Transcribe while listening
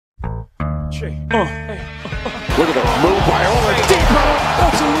Look at the move by Oladipo.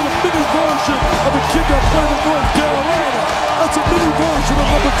 That's a little mini version of a kid that played in North Carolina. That's a mini version of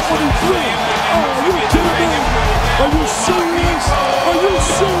number 23. Oh, are you kidding me? Are you serious? Are you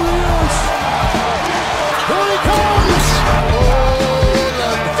serious? Here he comes!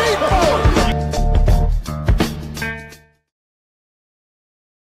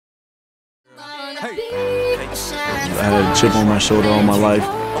 I had a chip on my shoulder all my life.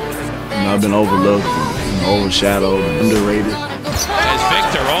 I've been overlooked, overshadowed, underrated. As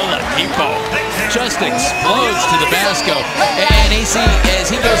Victor Oladipo just explodes to the basket, and AC, as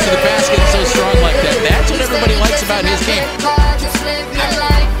he goes to the basket so strong like that, that's what everybody likes about his game.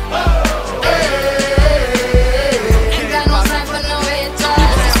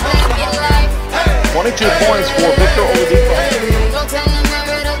 22 points for Victor Oladipo.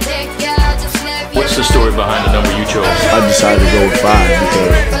 What's the story behind the number you chose? I decided to go with 5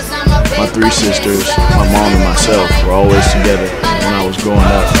 because my 3 sisters, my mom and myself were always together when I was growing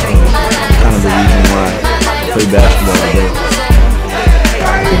up. Kind of the reason why I play basketball I do.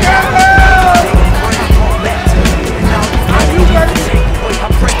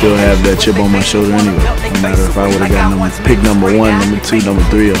 I still have that chip on my shoulder anyway. No matter if I would have got pick number 1, number 2, number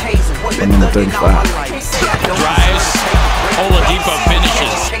 3, or number 35. Drives, Oladipo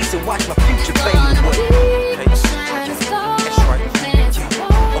finishes.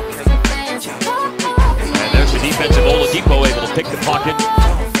 And there's the defensive Oladipo able to pick the pocket.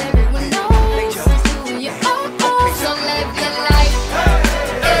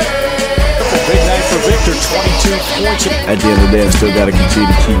 Big night for Victor, 22 points. At the end of the day, I still got to continue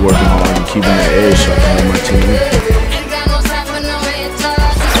to keep working hard and keeping that edge so I can hold my team in.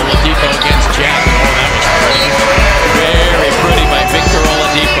 Oladipo against Jack. Oh, that was pretty. Very pretty by Victor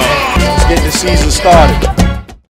Oladipo. Let's get the season started.